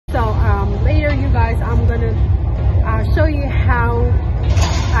guys, I'm gonna show you how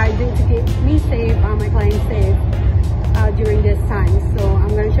I do to keep me safe, my clients safe during this time. So I'm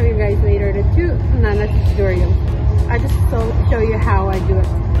gonna show you guys later the tutorial. I just show you how I do it.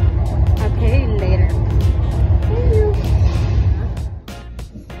 Okay, later. Thank you.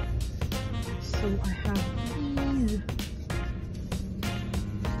 So I have these.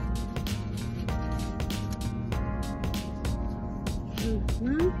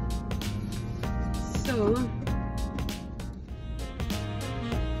 So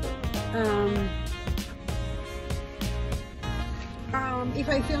if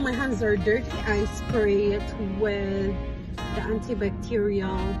I feel my hands are dirty, I spray it with the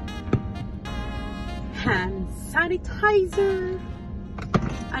antibacterial hand sanitizer,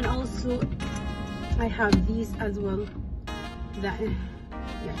 and also I have these as well. That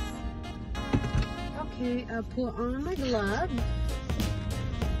yes. Okay, I put on my gloves.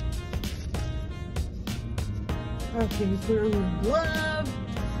 Okay, put on my glove,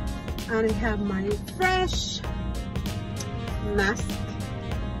 and I have my fresh mask.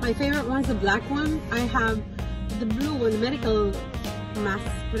 My favorite one's the black one. I have the blue one, the medical mask,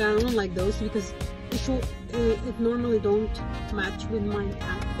 but I don't like those because it normally don't match with my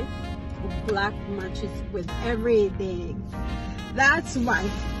outfit. The black matches with everything. That's why.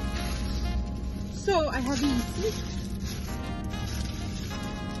 So I have these.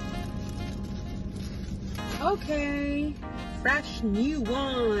 Okay, fresh new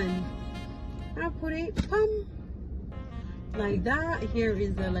one. I put it like that. Here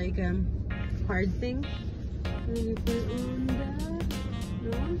is the hard thing. And you put it on that.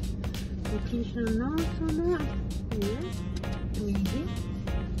 No, location notes on that. Yes, easy.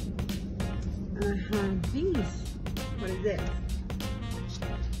 And I have these. What is this?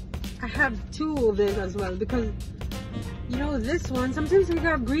 I have two of this as well because you know this one. Sometimes we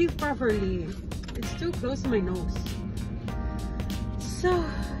can't breathe properly. It's too close to my nose. So you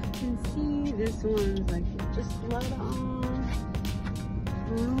can see this one's like just let on.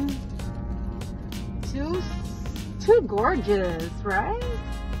 Too gorgeous, right?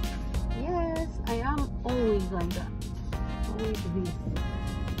 Yes, I am always like that. Always this.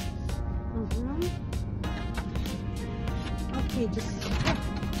 Okay,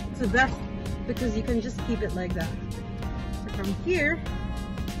 it's the best because you can just keep it like that. So from here,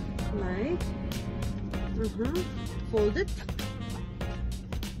 fold it.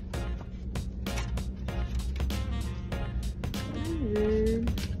 And then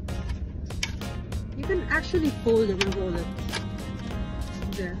you can actually fold it and roll it.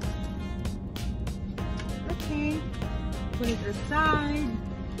 There. Okay. Put it aside.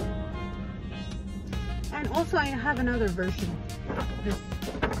 And also I have another version of this.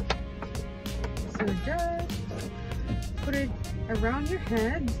 So just put it around your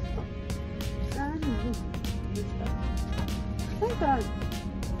head. And like that.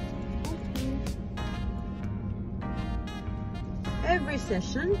 Okay. Every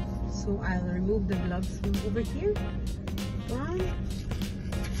session. So I'll remove the gloves from over here. One,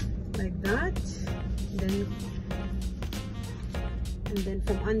 like that. And then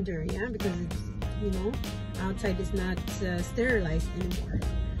from under, yeah, because it's, you know, outside is not sterilized anymore.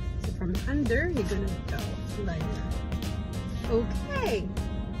 So from under, you're gonna go like that. Okay,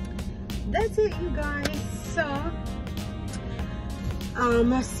 that's it, you guys. So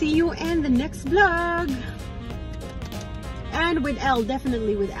I'll see you in the next vlog. And with L,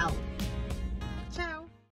 definitely with L.